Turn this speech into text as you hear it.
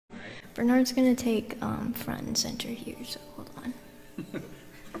Bernard's gonna take front and center here, so hold on.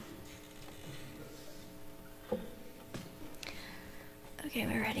 Okay,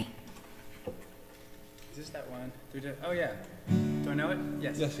 we're ready. Is this that one? Oh yeah. Do I know it?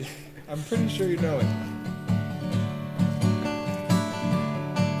 Yes. Yes, I'm pretty sure you know it.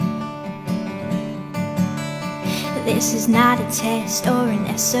 This is not a test or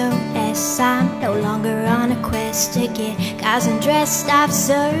an SOS. I'm no longer on a quest to get guys undressed. I've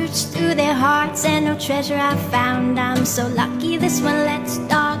searched through their hearts and no treasure I've found. I'm so lucky this one lets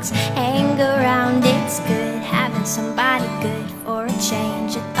dogs hang around. It's good having somebody good for a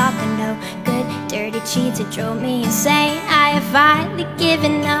change. A thought that no good dirty cheats, it drove me insane. I have finally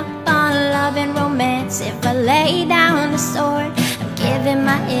given up on love and romance. If I lay down the sword, I'm giving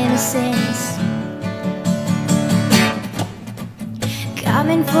my innocence.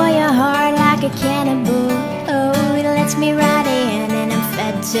 Coming for your heart like a cannibal. Oh, it lets me right in and I'm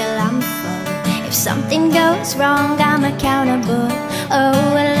fed till I'm full. If something goes wrong, I'm accountable.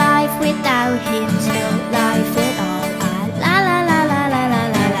 Oh, a life without him's no life at all. I la la la la la la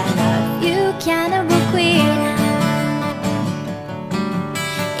la la love you, cannibal queen.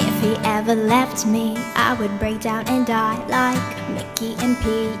 If he ever left me, I would break down and die like Mickey and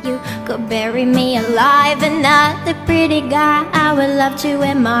Pete. You could bury me alive. Another pretty guy I would love to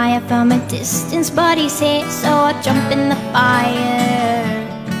admire from a distance, but he's here, so I'll jump in the fire.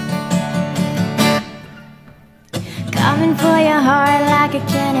 Coming for your heart like a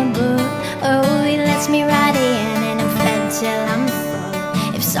cannibal. Oh, he lets me right in and I'm fed till I'm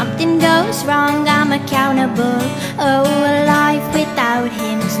full. If something goes wrong, I'm accountable. Oh, a life without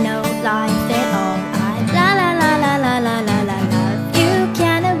him's no life at all. I la la la la la la la la love you,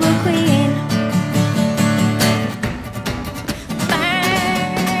 cannibal queen.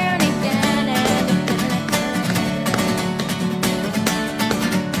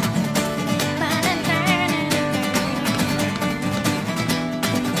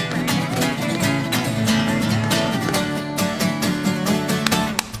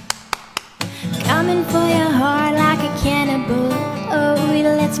 Coming for your heart like a cannibal. Oh, he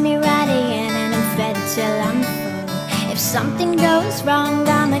lets me right in and I'm fed till I'm full. If something goes wrong,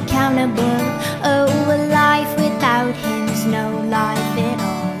 I'm accountable. Oh, a life without him's no life at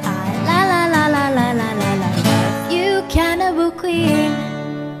all. I la la la la la la la la love you, cannibal queen.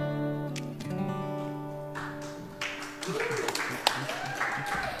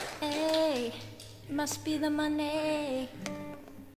 Hey, must be the money.